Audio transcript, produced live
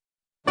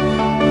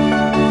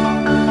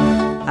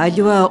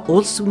Аливаа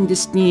улс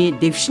үндэстний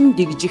дэвшин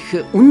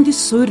дэгжих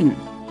үндэс суурь нь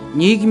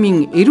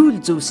нийгмийн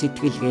эрүүл зөв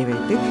сэтгэлгээ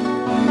байдаг.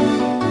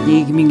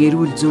 Нийгмийн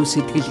эрүүл зөв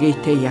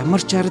сэтгэлгээтэй ямар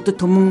ч ард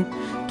түмэн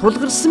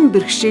тулгарсан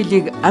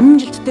бэрхшээлийг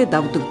амжилттай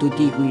давдаг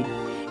төдийгүй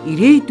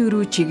ирээдүй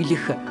рүү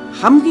чиглэх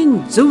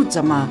хамгийн зөв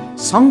замаа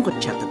сонгож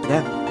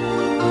чаддаг.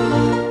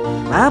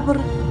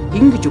 Баабар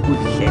ингэж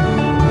өгүүллээ.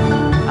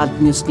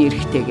 Албан ёсны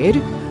эрхтэйгээр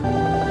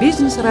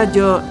Бизнес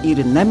радио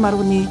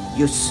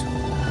 98.9.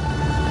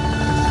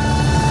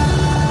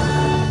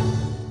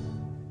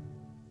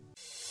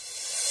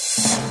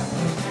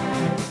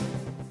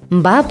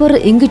 Баабар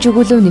ингэж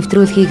өгүүлэв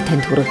нэвтрүүлгийг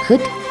танд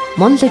хүргэхэд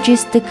Мон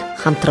Логистик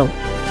хамтрав.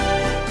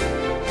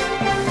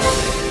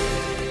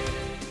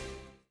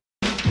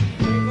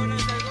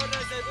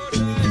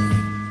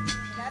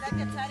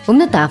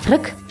 Өмнөд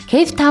Африк,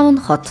 Кейптаун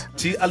хот.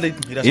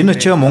 Энэ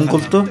очоо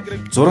Монголд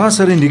 6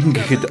 сарын 1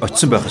 гэхэд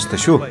очсон байх ёстой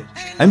шүү.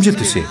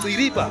 Амжилт хүсье.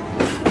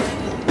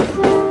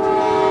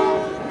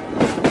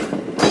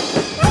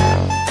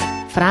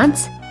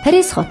 Франц,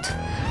 Парис хот.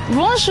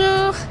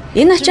 Bonjour.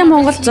 Энэ очоо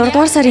Монголд 6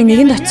 дугаар сарын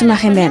 1-нд очсон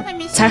байх юм байна.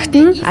 Цагт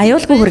нь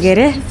аюулгүй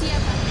хүргээрэй.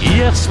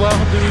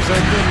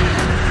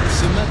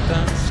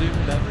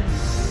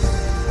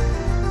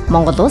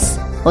 Монгол улс,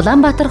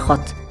 Улаанбаатар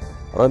хот.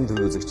 Орон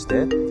төвийн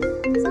үзэгчтэй.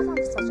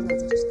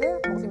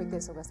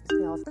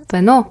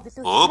 Байна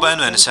уу?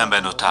 Байна сайн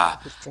байна уу та?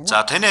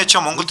 За таны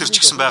ачаа Монголд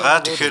ирчихсэн байгаа.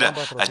 Тэгэхээр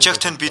ачааг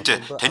тань бид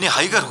таны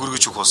хаягаар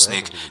хүргэж өгөх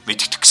болсныг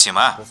мэдгдэх гэсэн юм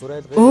аа.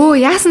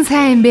 Яасан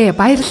сайн юм бэ?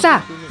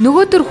 Баярлаа.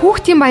 Нөгөөдөр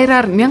хүүхдийн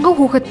баяраар 1000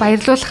 хүүхэд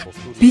баярлуулах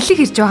бэлэг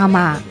ирж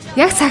байгаамаа.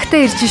 Яг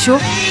цагтаа ирж шүү.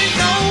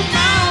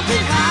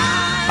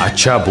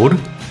 Ачаа бүр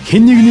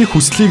хэн нэгний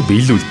хүслийг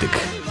биелүүлдэг.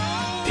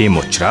 Тийм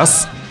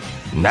учраас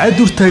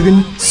найдвартайг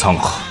нь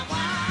сонгох.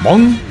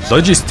 Мон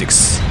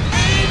Logistics.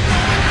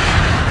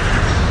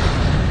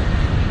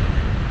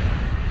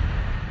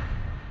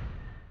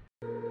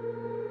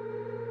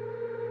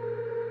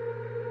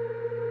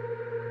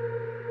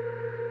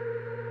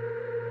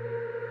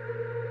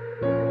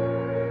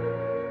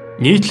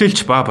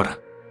 Нийтлэлч Баабар.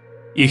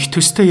 Их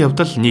төстэй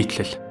явдал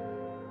нийтлэл.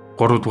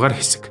 3 дугаар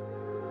хэсэг.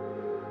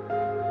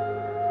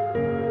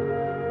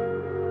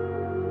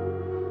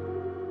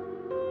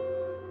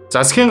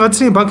 Засгийн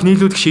газрын банк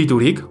нийлүүлэх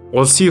шийдвэрийг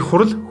улсын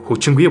хурал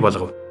хүчингүй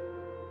болгов.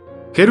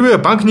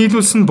 Хэрвээ банк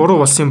нийлүүлсэн буруу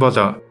болсон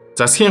бол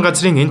засгийн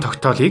газрын энэ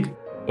тогтоолыг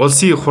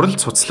улсын хурал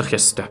цуцлах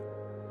ёстой.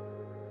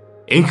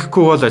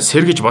 Ингэхгүй бол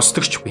сэргэж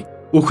босдогчгүй,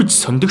 үхэж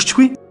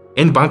сондогчгүй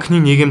энэ банкны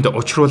нийгэмд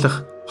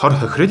учруулах хор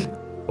хохирол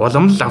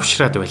улам л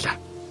авшраад байлаа.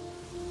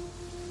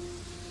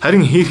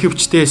 Харин хийх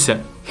хөвчтөөс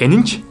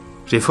хэнэнч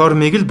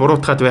реформыг л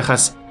буруутгаад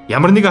байхаас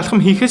ямар нэг алхам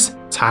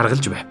хийхээс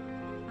цааргалж байв.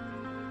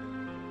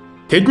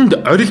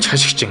 Тэдэнд орилж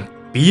хашигчин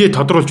бие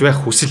тодруулж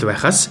байх хүсэл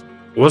байхаас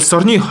улс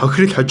орны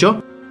хохирол хожоо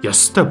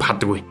ёстой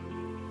падаггүй.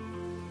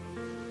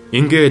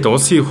 Ингээд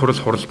улсын хурал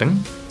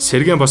хуралдан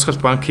Сэргээн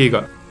босголт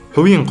банкыг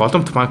хувийн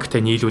голомт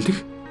банктай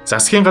нийлүүлэх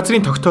засгийн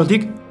газрын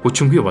тогтоолыг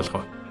хүчингүй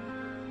болгов.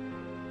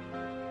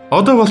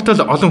 Одоо болтол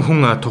олон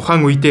хүн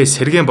тухайн үедээ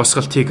Сэргээн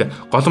босголтыг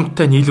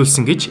голомттой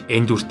нийлүүлсэн гэж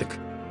эндүрдэг.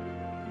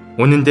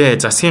 Үнэн дээр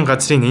засгийн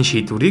газрын энэ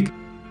шийдвэрийг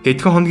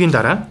хэдхэн хоногийн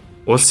дараа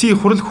улсын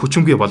хурал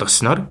хүчингүй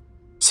болгосноор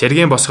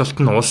Сэргээн босголт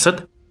нь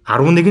улсад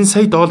 11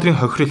 сая долларын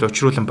хохирол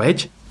учруулан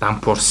байж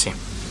дампуурсан юм.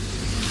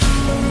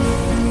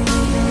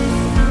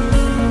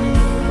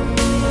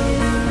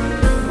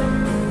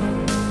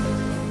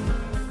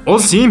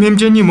 Улс ийм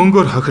хэмжээний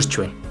мөнгөөр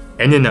хохирч байна.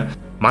 Энэ нь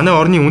манай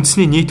орны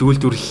үндэсний нийт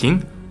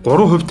үйлдвэрлэлийн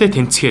 3%-тэй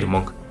тэнцэхээр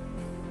мөнгө.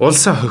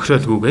 Улсаа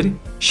хохироолгүйгээр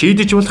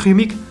шийдэж болох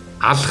юмыг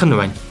алах нь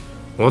байна.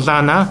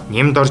 Улаана,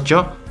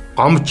 Нямдоржо,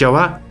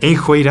 Гомжава,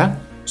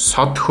 Энхвейра,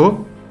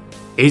 Содхо,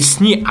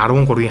 Элсний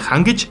 13-ийн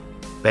хан гэж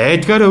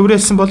байдгаар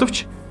өврэлсэн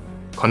боловч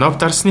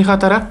Коноп дарсныхаа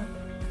дараа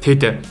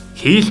тэд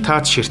хийл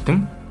таад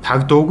ширтэн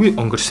таг дуугүй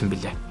өнгөрсөн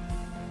билээ.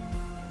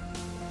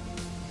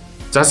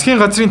 Засгийн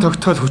газрын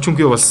тогтоол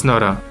хүчингүй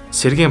болсноор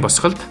Сэргээн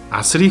босголт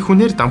асрын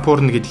хүнээр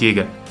дампуурна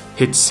гэдгийг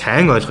тэд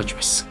сайн ойлгож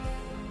байсан.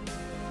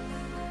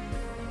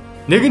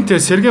 Нэгэнт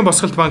Сэргээн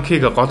босголт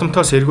банкыг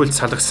голомтоос эргүүлж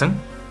салгасан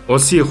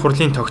улсын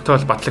хурлын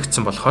тогтоол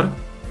батлагдсан болохоор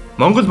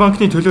Монгол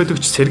банкны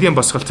төлөөлөгч Сэргээн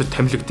босголтод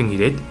томилогдсон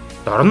ирээд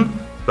дор нь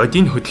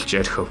бодийг хөдөлж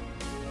орхив.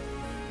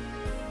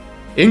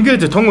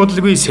 Ингээд тун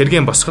удалгүй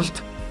Сэргээн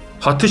босголт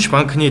хотч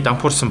банкны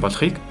дампуурсан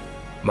болохыг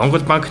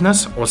Монгол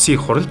банкнаас улсын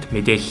хуралд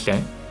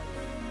мэдээллээ.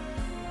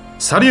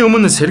 Сарын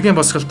өмнө Сэргээн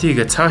босголтыг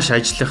цааш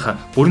ажиллах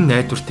бүрэн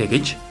найдвартай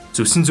гэж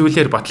зүсэн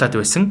зүйлээр батлаад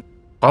байсан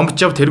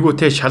Гомжав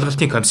тэргүүтэй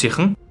шалгалтын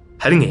комиссийн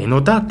харин энэ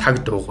удаа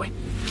таг дуугүй.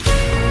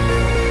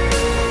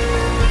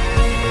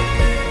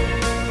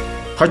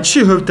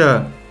 Хотчийн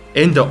хувьд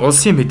энд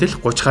улсын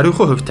мэдэл 30 гаруй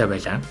хувьтай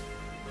байлаа.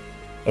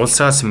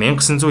 Улсаас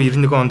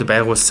 1991 онд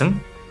байгуулсан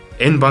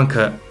энэ банк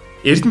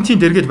Эрдэнэтийн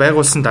дэргэд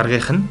байгуулсан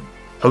даргийнх нь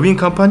хувийн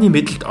компани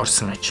мэдэлд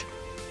орсон аж.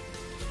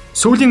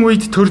 Сүүлийн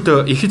үед төрд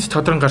ихэд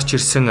тодрон гарч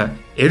ирсэн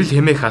эрэл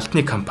хэмээх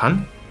алтны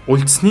компани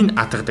үлдсэнийг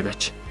атгадаг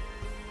аж.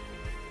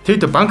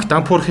 Тэд банк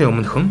дампуурахын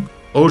өмнөхөн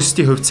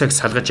өөрсдийн хувьцааг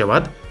салгаж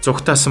яваад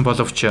зүгтаасан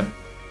боловч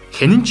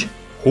хэнэнч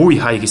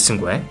хүй хай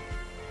гэсэнгүй.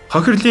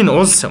 Хохирлын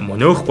улс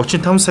мөнөөх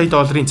 35 сая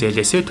долларын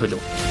зээлээсээ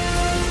төлөв.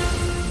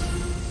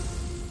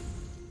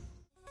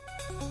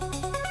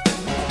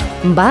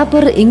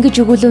 БААБАР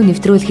ингэж өгүүлэв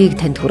нэвтрүүлгийг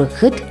танд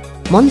хүргэхэд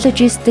Мон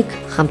Логистик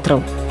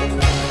хамтрав.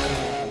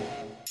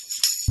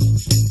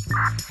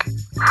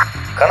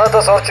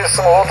 Канадаас орж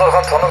ирсэн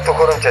уулархан тоног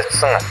төхөөрөмж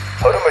ачсан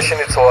 20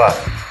 машины цуваа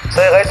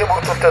сая гайлын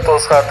бүрдүүлэлтэд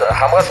дуусгаад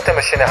хамгаалалтын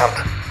машины хамт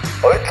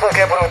ойдлогын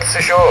кемпер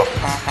хөдөлсөн шүү.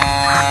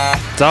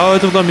 За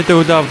ойлголоо мэдээ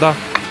хүлээ авлаа.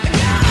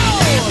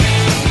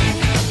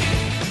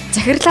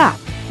 Захирлаа.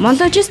 Мон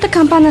Логистик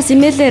компаниас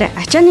имэйлээр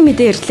ачааны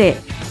мэдээ ирлээ.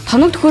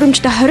 Тоног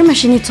төхөөрөмжтэй 20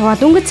 машины цуваа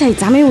дөнгөж сая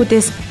замын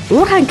үдээс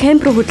уурхайн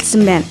кемпер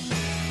хөдөлсөн байна.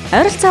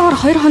 Ойролцоогоор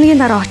 2 хоногийн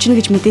дараа очно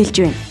гэж мэдээлж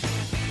байна.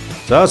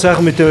 За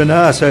сайхан мэдээ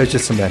байна. Сайн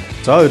ажилласан байна.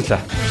 За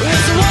баярлалаа.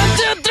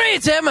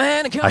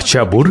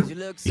 Ачаа бүр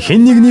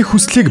хэн нэгний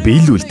хүслийг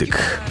биелүүлдэг.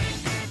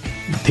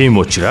 Тийм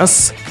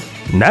учраас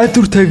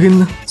найдвартайг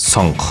нь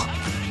сонгох.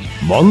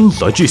 Мон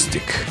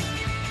Логистик.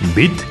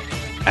 Бид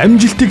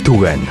амжилтыг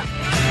түгээнэ.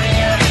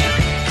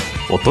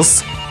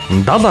 Утас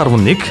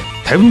 7011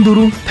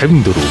 54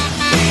 54.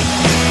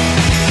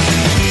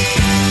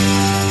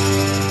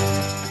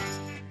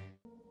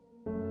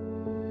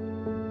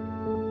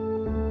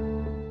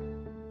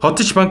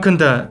 Хотч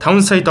банкнд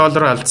 5 сая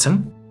доллар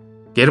алдсан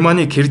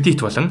Германы кредит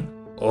болон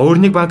өөр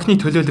нэг банкны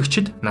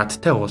төлөөлөгчид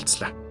надтай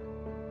уулзлаа.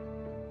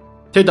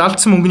 Тэд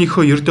алдсан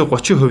мөнгөнийхөө ердөө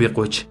 30%-ийг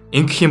гуйж,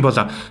 ингэх юм бол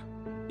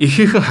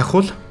ихээхэн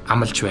хахуул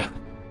амлаж байв.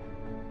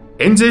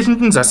 Энэ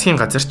зээлэнд нь засгийн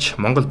газарч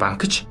Монгол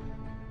банкч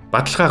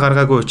баталгаа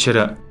гаргаагүй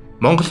учраас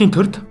Монголын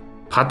төрд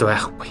пад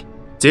байхгүй.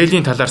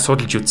 Зээлийн талаар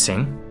судалж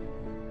үзсэн.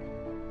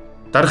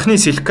 Дархны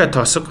силика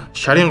тоосго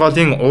шарын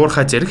голын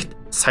уурхай зэрэгт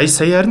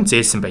саяар нь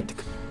зээлсэн байдаг.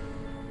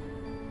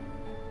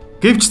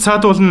 Гэвч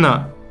цаадуул нь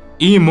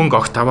ийм мөнгө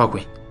огт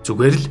аваагүй.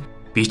 Зүгээр л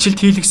бичлэлт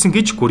хийлгсэн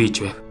гэж гүрийж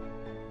байв.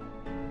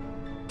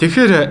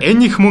 Тэгэхээр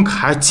энэ их мөнгө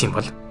хаагдсан юм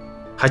бол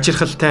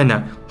хачирхалтай нь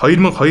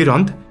 2002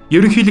 онд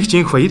ерөнхийлөгч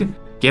инх баяр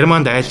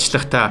Германд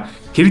айлчлахдаа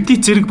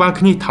кредит зэрэг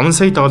банкны 5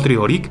 сая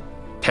долларын өрийг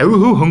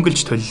 50% хөнгөлж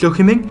төлөлөө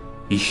хэмээн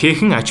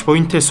ихээхэн ач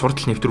буянтай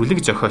суртал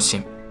нэвтрүүлэг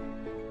зохиосон юм.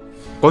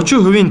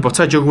 30%-ийг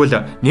буцааж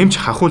өгвөл нэмж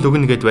хахуул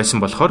өгнө гэд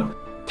байсан болохоор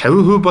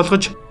 50%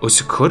 болгож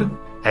өсгөхөөр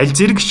аль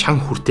зэрэг шан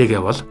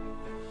хүртээгээ бол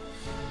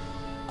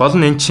гол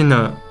нь эн чинь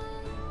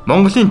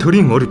Монголын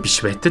төрийн өр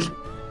биш байтал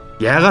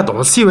яагаад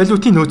улсын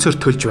валютын нөөцөөр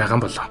төлж байгаа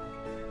юм болов?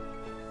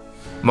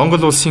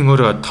 Монгол улсын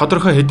өр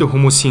тодорхой хэдэн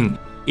хүмүүсийн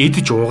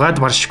идэж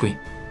уугаад баршгүй.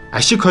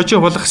 Ашиг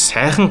хожоо болох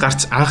сайхан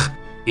гарц анх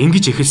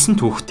ингэж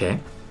эхэлсэн түүхтэй.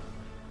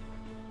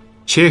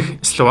 Чех,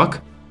 Словак,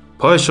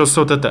 Польш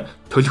улсуудад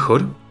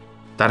төлөхөөр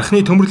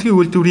дархны төмөрлөгийн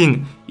үйлдвэрийн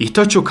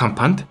Иточо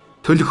компанид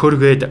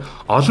төлөхөөргээд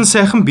олон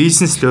сайхан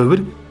бизнес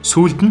лövөр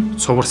сүүлд нь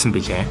суварсан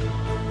билээ.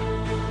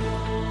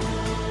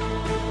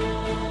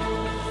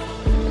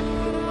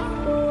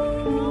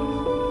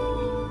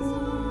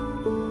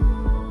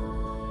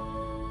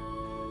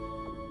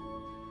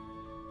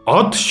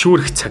 Од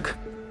шүүрэх цаг.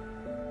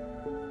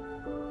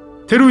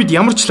 Тэр үед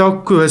ямар ч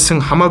логикгүй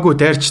байсан хамаагүй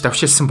дайрч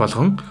давшилсан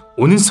болгон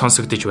үнэн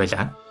сонсогдож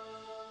байлаа.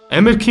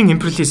 Америкийн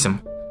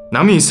империализм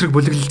намын эсрэг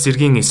бүлэглэл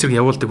зэргийн эсрэг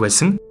явуулдаг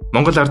байсан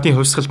Монгол ардын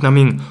хувьсгалт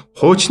намын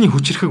хуучны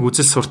хүчирхэг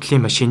үзэл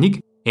сурталын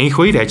машиныг энх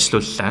баяр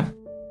ажилууллаа.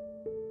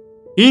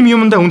 Ийм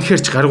юмдаа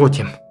үнэхээр ч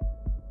гаргуут юм.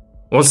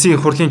 Улсын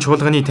их хурлын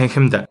чуулганы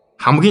танхимд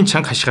хамгийн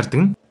чанга хашгирдаг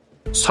нь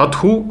сод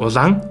хүү,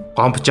 улаан,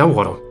 гомб жав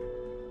гурав.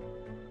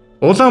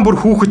 Улаан бүр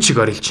хүүхэд шиг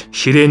орилж,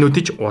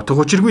 ширээнүүдэж утга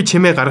учиргүй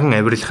чимээ гарган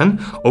авирлах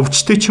нь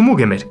өвчтэй ч юм уу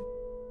гэмээр.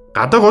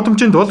 Гадаа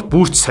годомжинд бол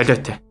бүрч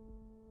солиотой.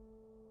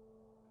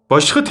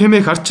 Бошхот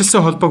хэмээх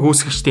ардчилсан холбоог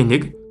үүсгэгчдийн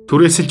нэг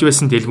түрээсэлж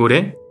байсан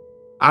дэлгүүрээ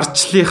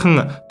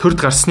ардчлалынхан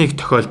төрд гарсныг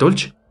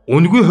тохиолдуулж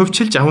үнгүй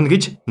хөвчилж авна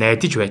гэж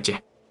найдаж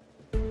байжээ.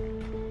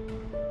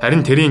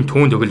 Харин тэрийн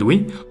түүнд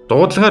өглөгүй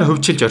дуудлагаар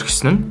хөвчилж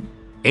орхисон нь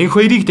энх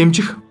хоёрыг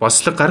дэмжих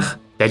бослог гарах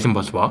далин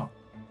болвоо.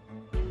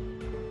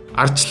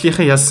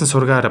 Ардчлалынхан ялсан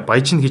сургаар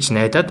баяжна гэж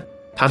найдаад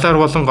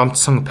талаар болон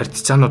гомдсон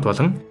партизанууд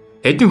болон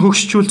эдийн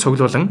хөгшчүүл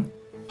цуглуулан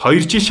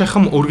 2 жил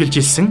шахам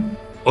үргэлжилсэн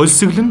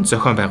өлсгөлн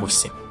зохион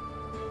байгуулсан юм.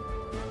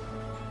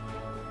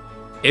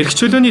 Эрх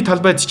чөлөөний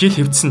талбайд жил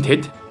хэвдсэн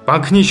тэд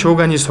банкны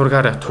шуугааны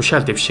сургаар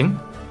тушаал дэвшин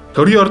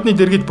төрийн ордны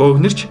дэргэд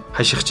бөөгнөрч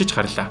хашигчиж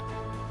гарлаа.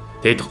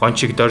 Тэд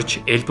гончиг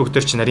дорж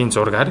элбэгдэрч нарын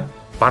зургаар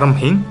барам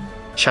хин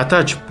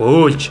шатааж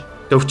бөөлж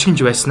дөвчгөнж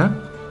байснаа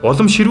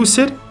улам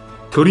ширүүсээр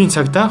төрийн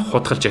цагдаа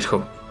хутгалж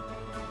орхив.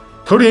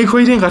 Төр энх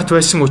хоёрын гарт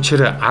байсан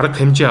учраас арга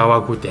хэмжээ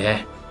аваагүй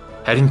дээ.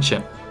 Харин ч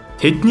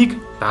тэднийг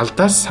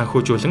далдаас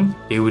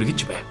санхүүжүүлэн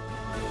эвэргэж байв.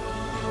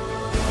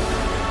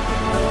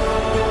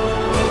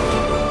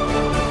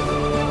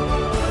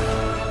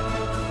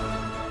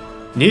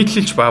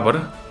 Нийтлэлж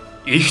Баабар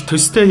их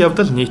төстэй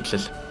явдал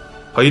нийтлэл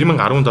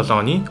 2017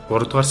 оны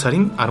 3 дугаар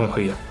сарын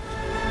 12.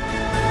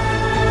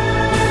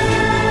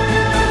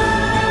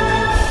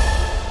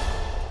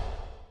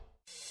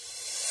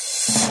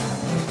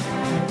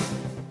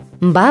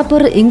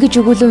 БААБАР ингэж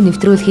өгүүлэв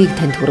нэвтрүүлгийг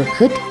танд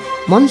хүргэхэд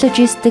Мон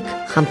Логистик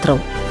хамтрав.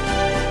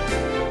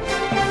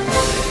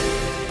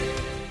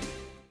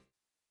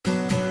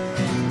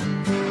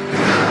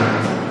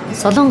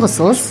 Солонгос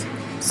улс,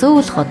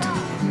 Сөүл хот.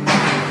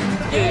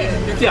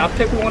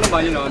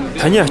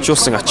 Таны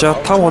ачуулсан ачаа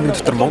 5 хоногийн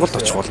дотор Монголд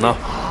очих болно.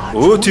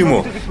 Өө тийм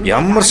үү?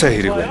 Ямар сайн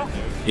хэрэг вэ?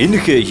 Энэ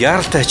их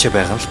яаралтай ачаа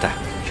байгаа юм л та.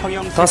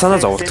 Та санаа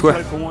зовлтгүй.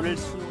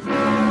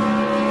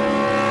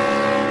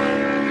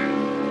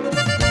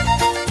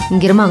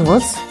 Герман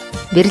улс,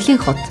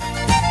 Берлин хот.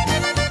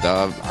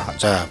 За,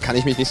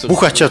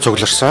 бүх ачаа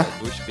цугларсан.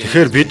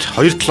 Тэгэхээр бид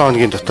 2-7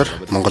 хоногийн дотор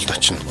Монголд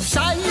очино.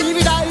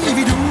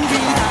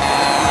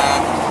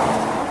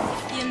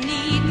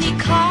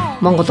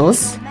 Монгол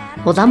улс,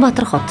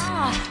 Улаанбаатар хот.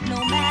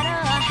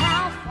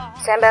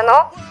 Сайн байна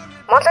уу?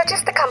 Мон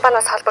логистик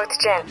компаниас холбогдож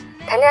байна.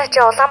 Таны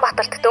ачаа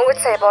Улаанбаатарт дөнгөж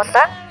сая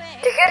буулаа.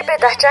 Тэгэхээр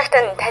бид ачаагт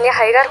нь таны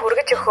хаягаар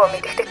хүргэж өгөхөө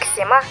мэддэг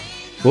гэсэн юм аа.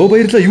 Өө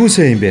баярлалаа, юу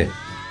сайн юм бэ?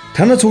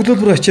 Танай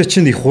цуглуулбар ачаа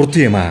чинь их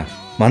хурдан юм аа.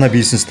 Манай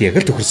бизнест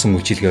яг л тохирсон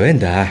үйлчилгээ байна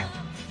да.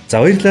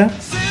 За баярлалаа.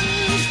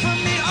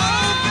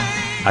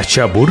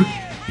 Ачаа бүр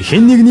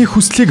хэн нэгний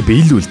хүслийг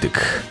биелүүлдэг.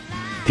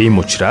 Тийм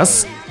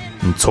учраас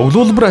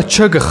цуглуулбар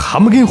ачааг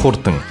хамгийн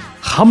хурдан,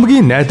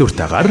 хамгийн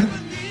найдвартайгаар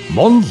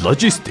Мон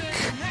логистик.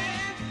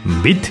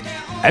 Бид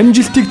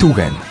амжилтыг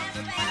түгээн.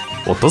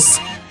 Утас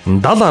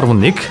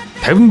 7011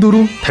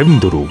 54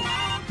 54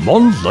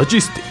 Мон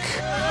логистик.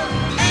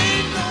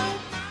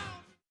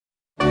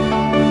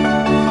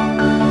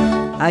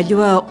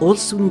 Аливаа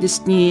улс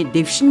үндэстний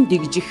дэвшин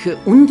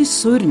дэгжих үндэс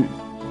суурь нь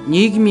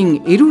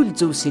нийгмийн эрүүл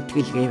зөв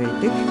сэтгэлгээ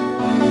байдаг.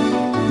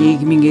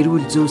 Нийгмийн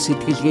эрүүл зөв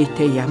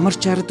сэтгэлгээтэй ямар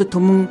ч ард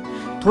түмэн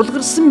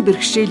тулгарсан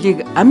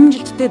бэрхшээлийг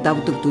амжилттай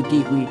давдаг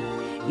төдийгүй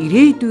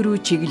ирээдүй рүү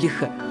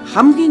чиглэх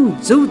хамгийн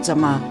зөв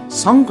замаа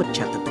сонгож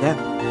чаддаг.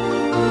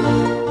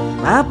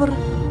 БААБАР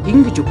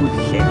ингэж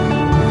өгүүллээ.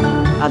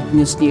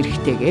 Албан ёсны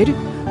эрхтэйгээр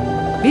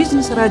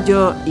Бизнес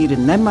радио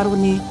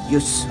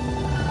 98.9